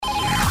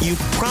You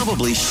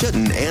probably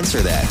shouldn't answer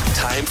that.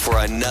 Time for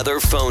another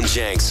phone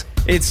Jenks.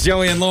 It's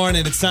Joey and Lauren,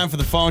 and it's time for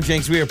the phone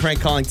Jenks. We are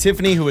prank calling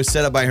Tiffany, who was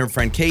set up by her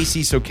friend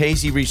Casey. So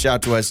Casey reached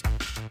out to us.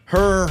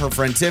 Her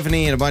friend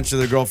Tiffany, and a bunch of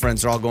their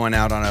girlfriends are all going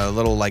out on a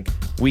little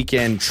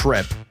weekend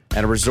trip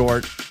at a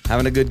resort,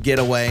 having a good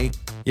getaway.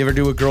 You ever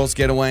do a girls'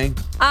 getaway?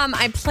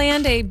 I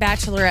planned a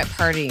bachelorette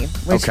party,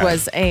 which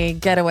was a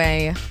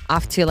getaway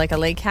off to a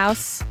lake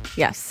house.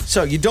 Yes.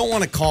 So you don't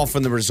want to call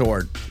from the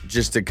resort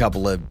just a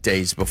couple of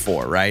days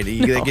before, right?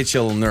 That gets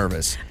you a little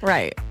nervous.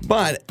 Right.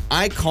 But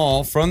I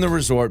call from the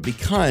resort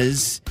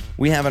because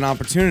we have an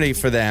opportunity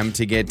for them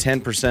to get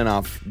 10%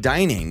 off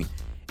dining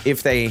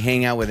if they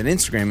hang out with an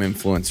Instagram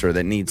influencer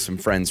that needs some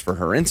friends for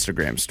her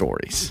Instagram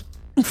stories.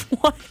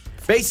 What?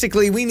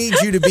 Basically, we need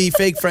you to be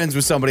fake friends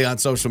with somebody on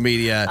social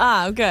media.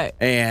 Ah, okay.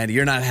 And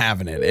you're not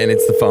having it. And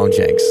it's the phone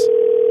Jenks.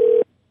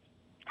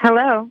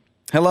 Hello.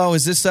 Hello,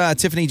 is this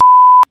Tiffany?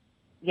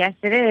 Yes,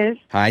 it is.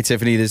 Hi,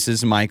 Tiffany. This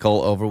is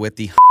Michael over with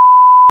the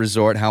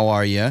resort. How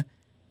are you?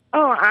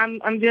 Oh, I'm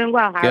doing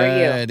well. How are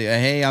you? Good.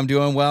 Hey, I'm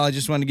doing well. I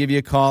just wanted to give you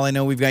a call. I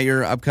know we've got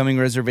your upcoming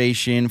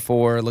reservation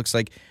for, looks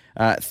like,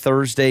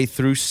 Thursday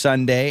through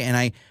Sunday. And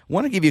I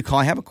want to give you a call.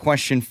 I have a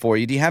question for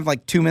you. Do you have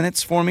 2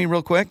 minutes for me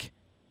real quick?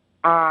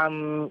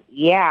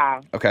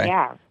 Yeah. Okay.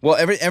 Yeah. Well,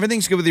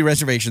 everything's good with your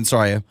reservation.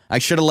 Sorry, I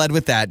should have led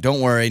with that.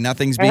 Don't worry,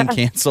 nothing's being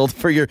canceled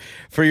for your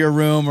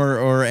room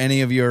or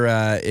any of your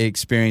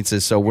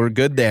experiences. So we're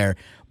good there.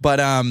 But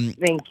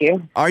thank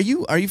you. Are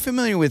you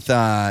familiar with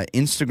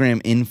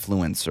Instagram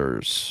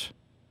influencers?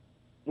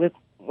 With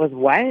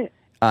what?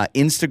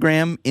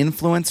 Instagram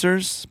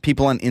influencers,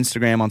 people on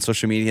Instagram on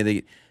social media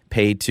that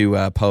pay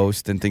to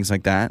post and things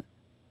like that.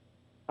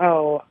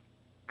 Oh,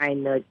 I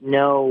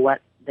know what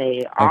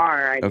they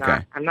are.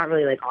 I'm not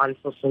really on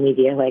social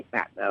media like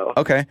that though.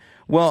 Okay.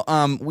 Well,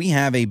 we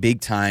have a big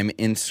time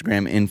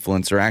Instagram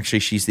influencer.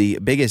 Actually, she's the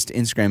biggest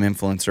Instagram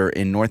influencer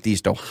in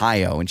Northeast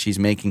Ohio, and she's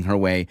making her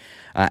way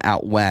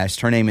out west.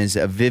 Her name is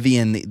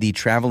Vivian, the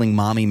Traveling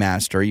Mommy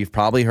Master. You've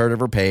probably heard of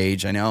her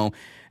page. I know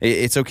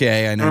it's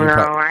okay. I know. No,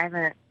 I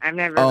haven't. I've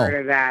never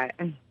heard of that.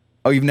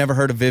 Oh, you've never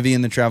heard of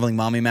Vivian, the Traveling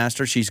Mommy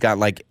Master? She's got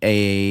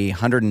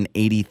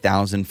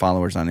 180,000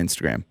 followers on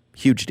Instagram.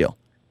 Huge deal.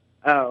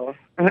 Oh,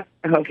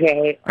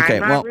 okay. I'm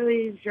not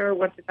really sure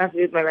what to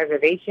do with my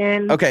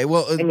reservation. Okay,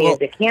 well, is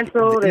it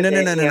canceled?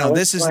 No.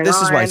 This is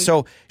why.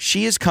 So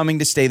she is coming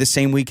to stay the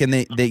same weekend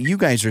that you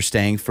guys are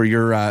staying for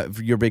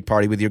your big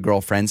party with your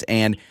girlfriends,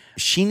 and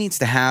she needs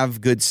to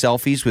have good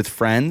selfies with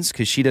friends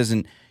because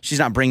she's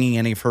not bringing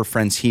any of her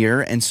friends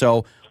here, and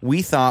so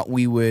we thought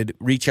we would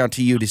reach out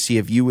to you to see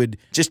if you would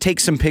just take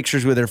some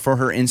pictures with her for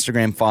her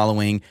Instagram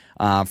following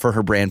for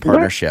her brand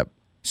partnership.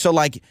 So,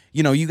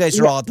 you guys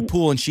are all at the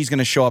pool, and she's going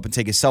to show up and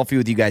take a selfie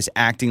with you guys,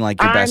 acting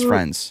like your best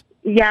friends.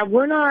 Yeah,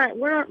 we're not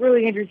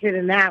really interested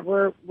in that.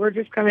 We're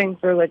just coming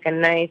for a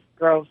nice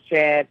girls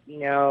trip.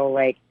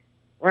 We're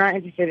not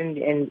interested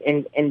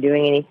in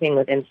doing anything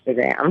with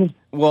Instagram.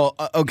 Well,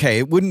 okay,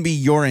 it wouldn't be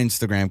your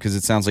Instagram because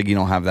it sounds like you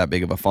don't have that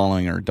big of a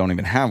following or don't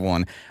even have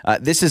one.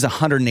 This is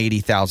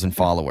 180,000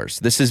 followers.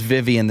 This is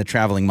Vivian, the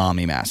Traveling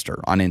Mommy Master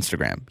on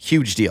Instagram.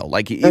 Huge deal.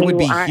 It would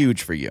be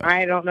huge for you.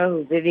 I don't know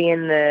who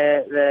Vivian,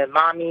 the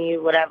mommy,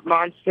 whatever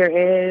monster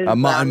is.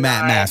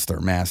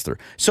 Master.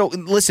 So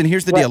listen,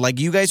 here's the deal.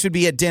 You guys would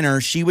be at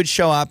dinner. She would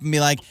show up and be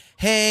like,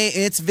 hey,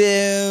 it's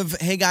Viv.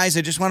 Hey, guys,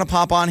 I just want to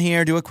pop on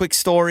here, do a quick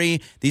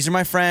story. These are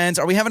my friends.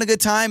 Are we having a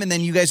good time? And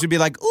then you guys would be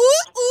like, ooh,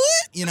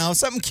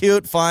 something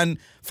cute, fun,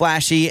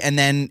 flashy, and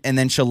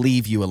then she'll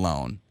leave you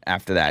alone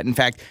after that. In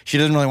fact, she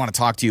doesn't really want to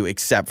talk to you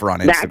except for on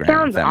Instagram. That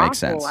sounds if that awful. Makes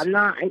sense. I'm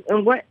not.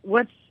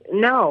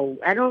 No,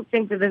 I don't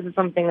think that this is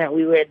something that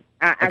we would,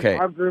 as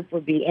our group,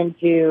 would be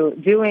into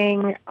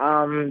doing.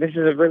 This is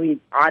a really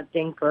odd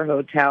thing for a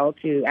hotel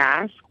to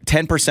ask.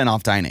 10%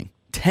 off dining,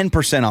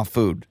 10% off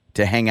food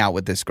to hang out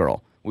with this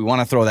girl. We want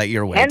to throw that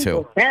your way 10%?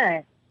 too.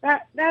 That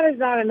is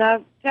not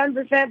enough.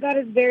 10%, that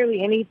is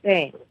barely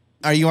anything.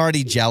 Are you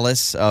already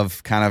jealous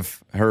of kind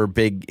of her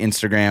big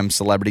Instagram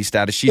celebrity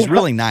status? She's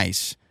really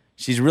nice.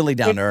 She's really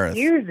down to earth.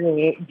 Excuse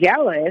me,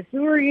 jealous?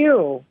 Who are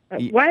you?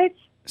 What?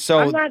 So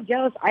I'm not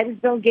jealous. I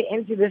just don't get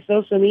into the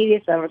social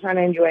media stuff. I'm trying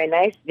to enjoy a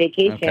nice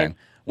vacation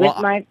with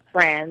my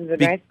friends, a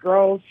nice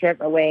girls trip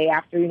away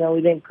after,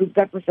 we've been cooped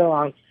up for so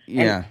long.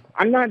 Yeah. And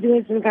I'm not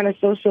doing some kind of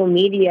social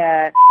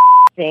media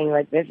thing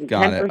like this.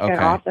 10%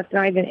 off. That's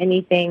not even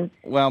anything.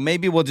 Well,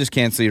 maybe we'll just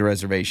cancel your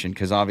reservation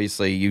because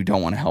obviously you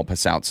don't want to help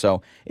us out.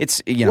 So it's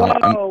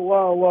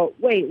Whoa!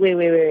 Wait!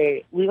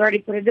 We already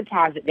put a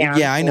deposit down.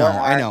 Yeah, I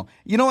know.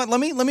 You know what? Let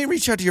me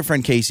reach out to your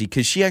friend Casey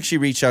because she actually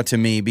reached out to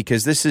me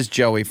because this is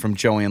Joey from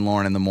Joey and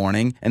Lauren in the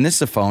Morning, and this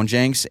is a phone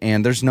Jenks,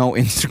 and there's no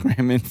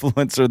Instagram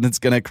influencer that's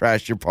gonna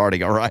crash your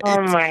party. All right?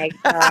 Oh my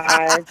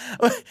god!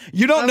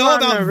 You don't know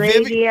about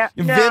Vivian,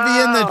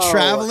 the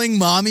Traveling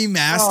Mommy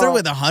Master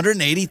with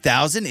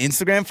 180,000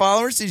 Instagram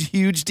followers? Is a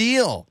huge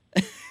deal.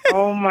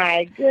 Oh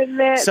my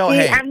goodness! So, See,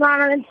 hey. I'm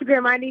not on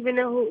Instagram. I didn't even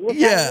know what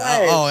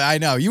that was. Oh, I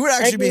know. You were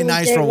actually being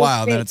nice for a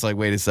while, and then it's like,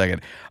 wait a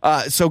second.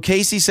 So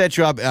Casey set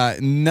you up.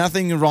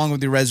 Nothing wrong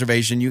with your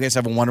reservation. You guys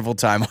have a wonderful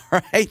time.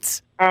 All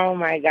right. Oh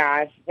my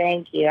gosh!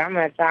 Thank you. I'm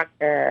gonna talk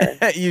to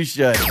her. You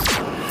should.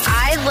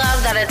 I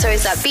love that it's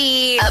always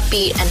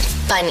upbeat and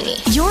funny.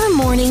 Your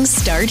mornings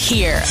start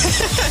here.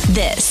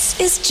 This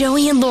is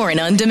Joey and Lauren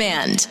on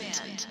Demand.